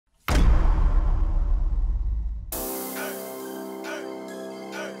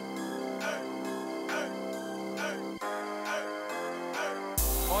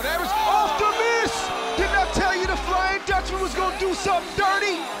do something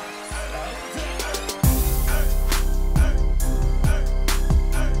dirty.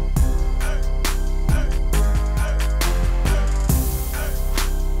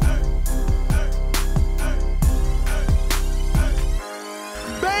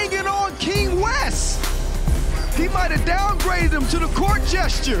 Banging on King West. He might have downgraded him to the court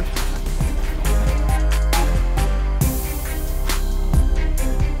gesture.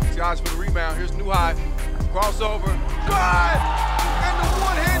 Guys for the rebound. Here's Nouhi. Crossover. Good! And the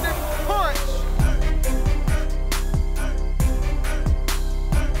one-handed punch.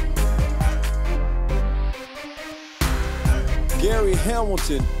 Gary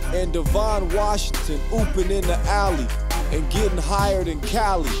Hamilton and Devaughn Washington ooping in the alley and getting higher than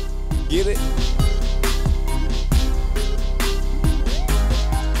Cali. Get it?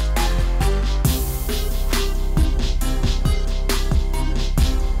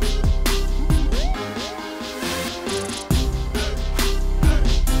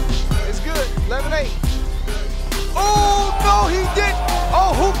 Oh, no, he didn't.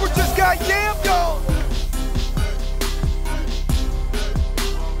 Oh, Hooper just got yammed on.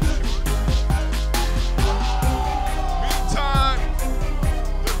 Meantime,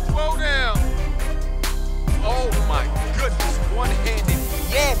 the throwdown. Oh, my goodness. One-handed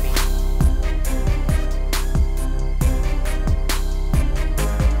yammy.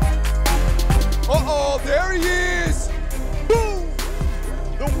 Uh-oh, there he is. Boom.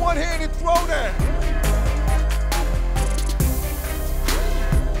 The one-handed throwdown.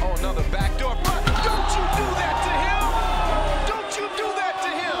 Another backdoor. Don't you do that to him! Don't you do that to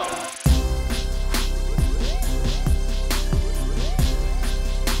him!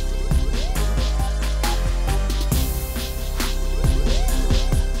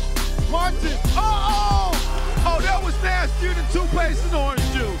 Martin! Oh, that was nastier than toothpaste and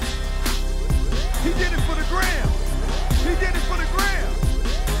orange juice. He did it